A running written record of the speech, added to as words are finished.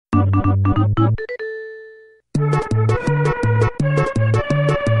But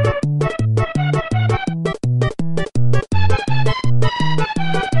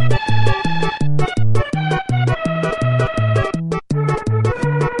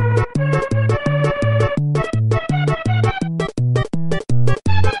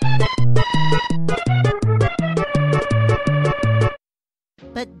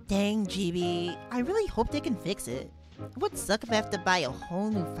dang, GB, I really hope they can fix it. It would suck if I have to buy a whole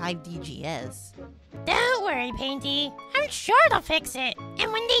new 5D GS. Don't worry, Painty. I'm sure they'll fix it.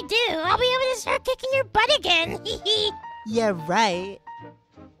 And when they do, I'll be able to start kicking your butt again. Yeah, right.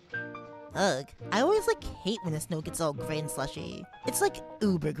 Ugh, I always hate when the snow gets all gray and slushy. It's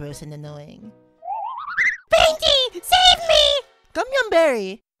uber gross and annoying. Painty, save me! Gumyum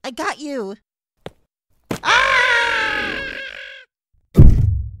Berry, I got you. Ah!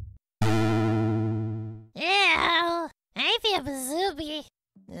 Ew, I feel bazooby.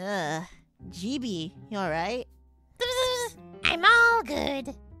 Ugh, GB, you alright? I'm all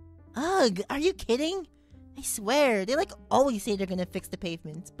good. Ugh, are you kidding? I swear, they always say they're gonna fix the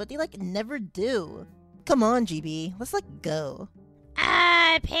pavements, but they never do. Come on, GB, let's go.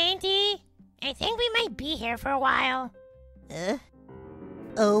 Painty, I think we might be here for a while.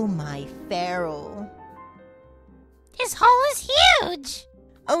 Oh my feral. This hole is huge!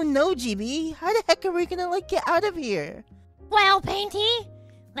 Oh no, GB, how the heck are we gonna get out of here? Well, Painty,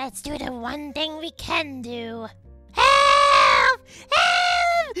 let's do the one thing we can do. Help!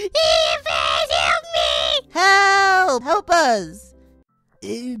 Help! Please help me! Help! Help us!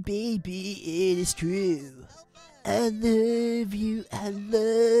 Oh baby, it is true. I love you, I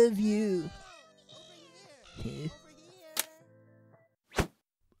love you.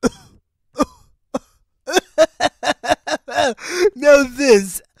 Now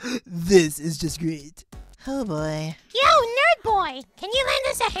this is just great. Oh boy. Yo, Nerd Boy, can you lend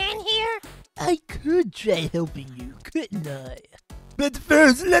us a hand here? I could try helping you, couldn't I? But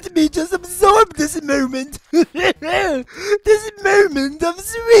first, let me just absorb this moment. This moment of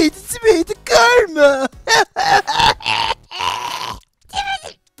sweet, sweet karma.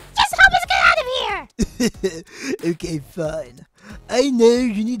 Just help us get out of here! Okay, fine. I know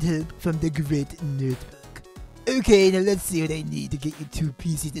you need help from the great notebook. Okay, now let's see what I need to get you two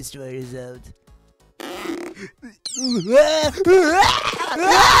PC destroyers out.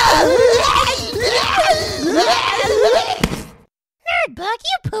 Nerdbook,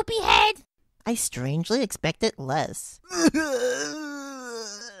 you poopy head! I strangely expected less.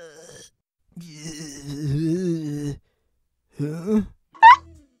 Huh?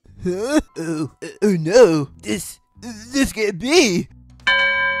 Huh? Oh no! This can't be!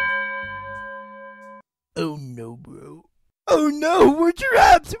 Oh no, bro. Oh no, we're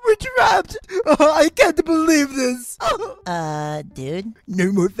trapped! We're trapped! Oh, I can't believe this! Dude?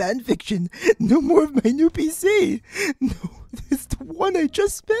 No more fanfiction. No more of my new PC. No, it's the one I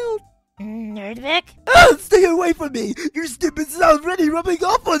just spelled. Nerdbook? Oh, stay away from me! Your stupid is already rubbing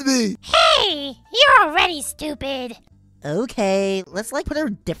off on me! Hey! You're already stupid! Okay, let's put our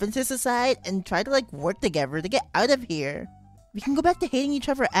differences aside and try to work together to get out of here. We can go back to hating each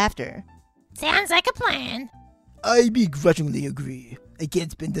other after. Sounds like a plan. I begrudgingly agree. I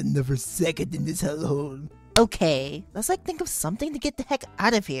can't spend another second in this hellhole. Okay, let's think of something to get the heck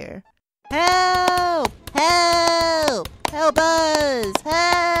out of here. Help! Help! Help us!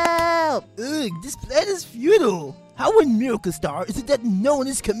 Help! Ugh, this plan is futile. How in Miracle Star is it that no one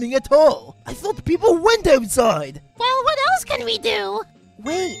is coming at all? I thought people went outside. Well, what else can we do?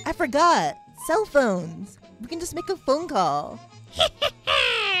 Wait, I forgot. Cell phones. We can just make a phone call.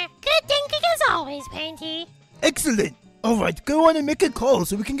 Good thinking as always, Painty. Excellent. Alright, go on and make a call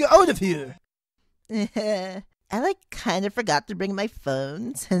so we can get out of here. I kind of forgot to bring my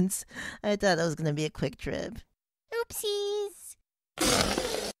phone since I thought it was gonna be a quick trip. Oopsies.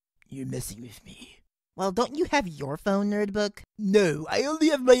 You're messing with me. Well, don't you have your phone, Nerdbook? No, I only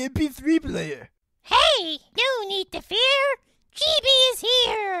have my MP3 player. Hey, no need to fear. GB is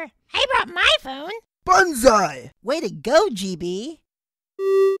here. I brought my phone. Banzai! Way to go, GB!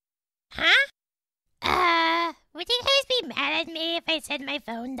 Huh? Would you guys be mad at me if I said my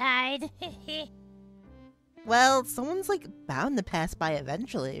phone died? Well, someone's bound to pass by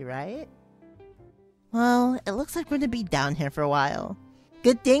eventually, right? Well, it looks like we're gonna be down here for a while.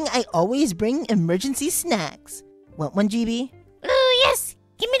 Good thing I always bring emergency snacks. Want one, GB? Ooh, yes!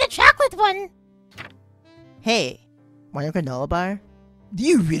 Give me the chocolate one! Hey, want a granola bar? Do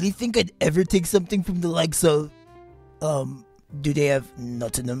you really think I'd ever take something from the likes of... do they have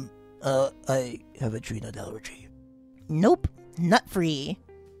nuts in them? I have a tree nut allergy. Nope, nut free.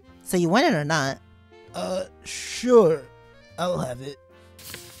 So you want it or not? Sure. I'll have it.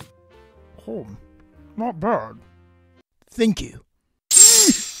 Oh, not bad. Thank you.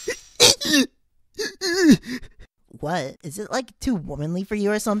 What? Is it like too womanly for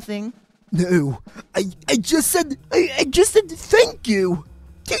you or something? No, I just said thank you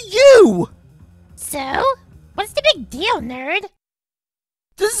to you. So? What's the big deal, nerd?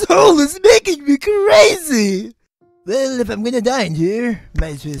 This hole is making me crazy. Well, if I'm gonna die in here,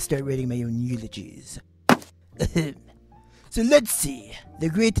 might as well start writing my own eulogies. So let's see. The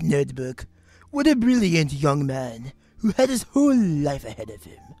great nerdbook. What a brilliant young man who had his whole life ahead of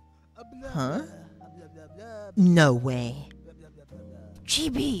him. Huh? No way.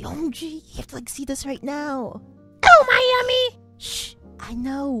 GB, OMG, you have to see this right now. Oh, my yummy! Shh, I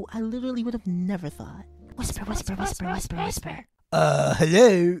know. I literally would have never thought. Whisper, whisper, whisper, whisper, whisper.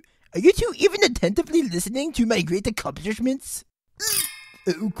 Hello? Are you two even attentively listening to my great accomplishments?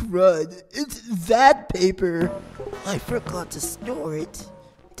 Oh, crud. It's that paper. I forgot to store it.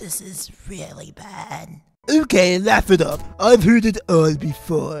 This is really bad. Okay, laugh it up. I've heard it all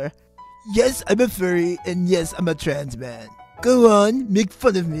before. Yes, I'm a furry, and yes, I'm a trans man. Go on, make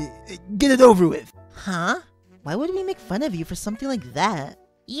fun of me. Get it over with. Huh? Why would we make fun of you for something like that?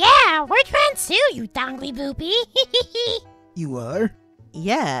 Yeah, we're trans too, you dongly boopy. You are?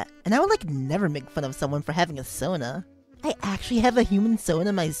 Yeah, and I would never make fun of someone for having a Sona. I actually have a human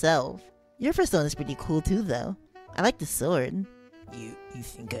Sona myself. Your persona's pretty cool too, though. I like the sword. You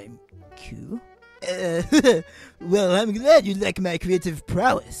think I'm cool? Well, I'm glad you like my creative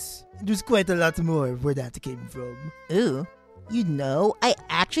prowess. There's quite a lot more where that came from. Ooh, you know, I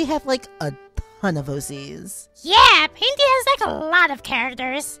actually have a ton of OCs. Yeah, Painty has a lot of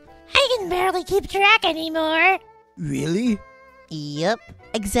characters. I can barely keep track anymore. Really? Yep,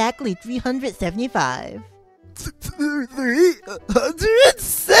 exactly 375.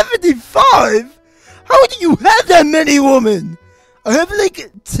 375? How do you have that many, woman? I have 10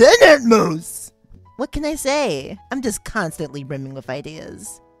 at most. What can I say? I'm just constantly brimming with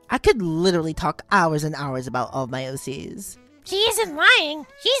ideas. I could literally talk hours and hours about all of my OCs. She isn't lying.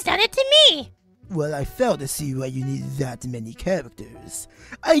 She's done it to me. Well, I fail to see why you need that many characters.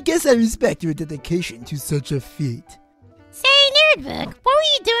 I guess I respect your dedication to such a feat. Say, Nerdbook, what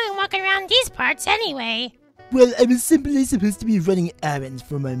were you doing walking around these parts anyway? Well, I was simply supposed to be running errands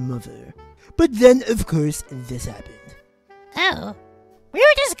for my mother. But then, of course, this happened. Oh. We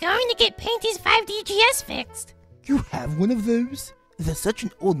were just going to get Painty's 5DGS fixed. You have one of those? That's such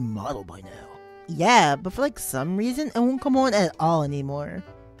an old model by now. Yeah, but for some reason, it won't come on at all anymore.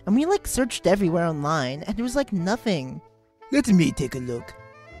 And we searched everywhere online, and there was nothing. Let me take a look.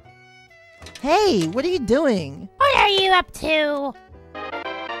 Hey, what are you doing? What are you up to?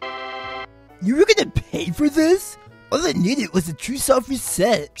 You were gonna pay for this? All I needed was a true self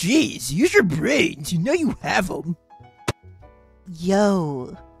reset. Jeez, use your brains. You know you have them.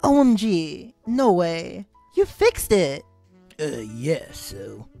 Yo, OMG, no way. You fixed it. Yeah,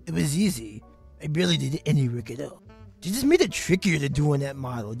 so it was easy. I barely did any work at all. They just made it trickier to do on that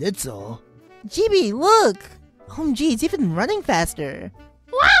model, that's all. GB, look! OMG, it's even running faster.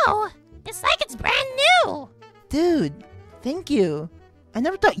 Wow! It's like it's brand new! Dude, thank you. I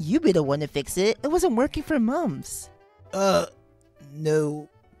never thought you'd be the one to fix it. It wasn't working for months. No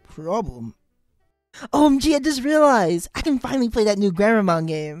problem. OMG, I just realized! I can finally play that new Grammarmon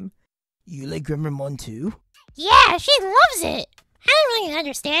game. You like Grammarmon too? Yeah, she loves it! I don't really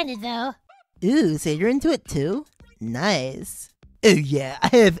understand it though. Ooh, so you're into it too? Nice. Oh yeah, I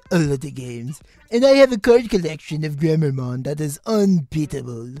have all of the games. And I have a card collection of Grammarmon that is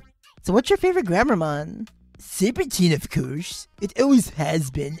unbeatable. So what's your favorite Grammarmon? Serpentine, of course. It always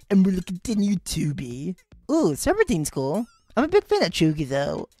has been and will continue to be. Ooh, Serpentine's cool. I'm a big fan of Chugi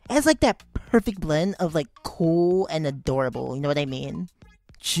though. It has that perfect blend of cool and adorable, you know what I mean?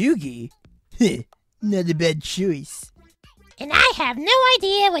 Chugi? Heh, not a bad choice. And I have no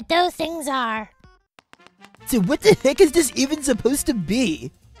idea what those things are. So what the heck is this even supposed to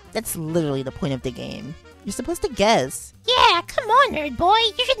be? That's literally the point of the game. You're supposed to guess. Yeah, come on, nerd boy.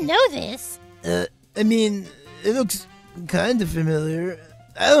 You should know this. I mean, it looks kind of familiar.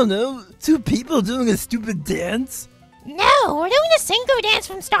 I don't know, two people doing a stupid dance? No, we're doing the Synchro dance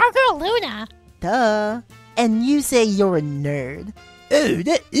from Stargirl Luna. Duh. And you say you're a nerd. Oh,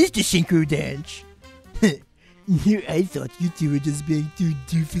 that is the synchro dance. I thought you two were just being two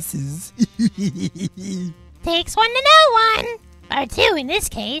doofuses. Takes one to know one. Or two in this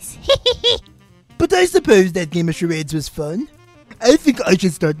case. But I suppose that game of charades was fun. I think I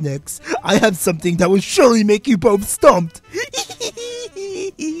should start next. I have something that will surely make you both stumped.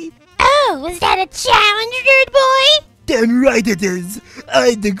 Oh, is that a challenge, nerd boy? Damn right it is.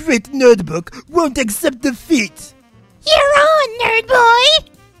 I, the great nerdbook, won't accept defeat. You're on, nerd boy.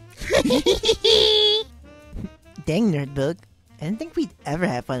 Dang, Nerdbook. I didn't think we'd ever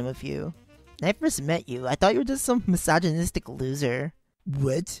have fun with you. When I first met you, I thought you were just some misogynistic loser.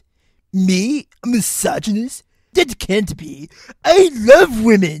 What? Me? A misogynist? That can't be. I love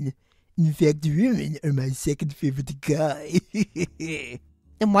women. In fact, women are my second favorite guy.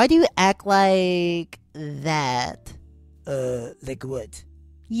 Then why do you act like that? Like what?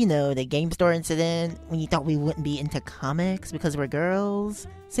 You know, the game store incident, when you thought we wouldn't be into comics because we're girls,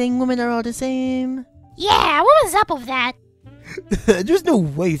 saying women are all the same. Yeah, what was up with that? There's no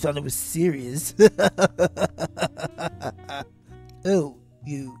way you thought it was serious. Oh,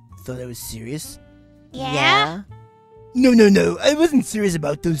 you thought I was serious? Yeah? No, I wasn't serious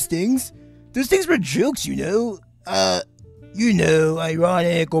about those things. Those things were jokes, you know.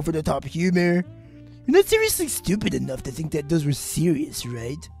 Ironic, over-the-top humor. You're not seriously stupid enough to think that those were serious,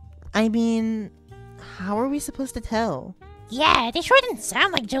 right? I mean, how are we supposed to tell? Yeah, they sure didn't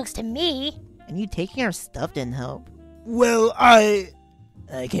sound like jokes to me. And you taking our stuff didn't help. Well, I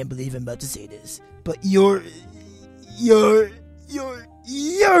can't believe I'm about to say this, but you're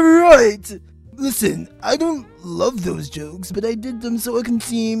right. Listen, I don't love those jokes, but I did them so I can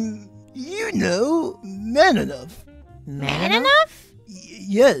seem, man enough. Man enough?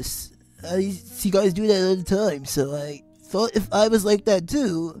 Yes, I see guys do that all the time, so I thought if I was like that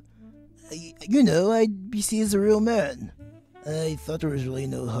too, I'd be seen as a real man. I thought there was really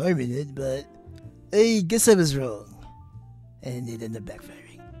no harm in it, but I guess I was wrong. And it ended up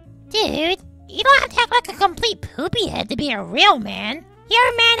backfiring. Dude, you don't have to act like a complete poopy head to be a real man.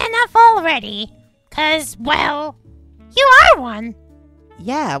 You're man enough already. 'Cause, well, you are one.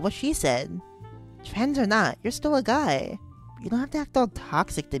 Yeah, what she said. Trans or not, you're still a guy. You don't have to act all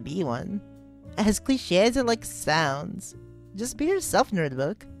toxic to be one. As cliche as it sounds. Just be yourself,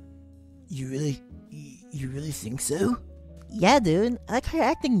 Nerdbook. You really think so? Yeah, dude. I like how you're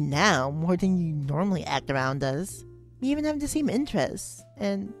acting now more than you normally act around us. We even have the same interests,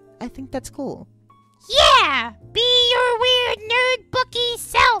 and I think that's cool. Yeah! Be your weird nerd bookie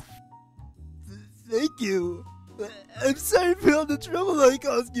self! Thank you. I'm sorry for all the trouble I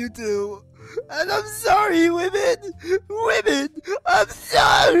caused you two. And I'm sorry, women! Women! I'm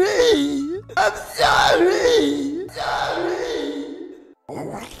sorry! I'm sorry!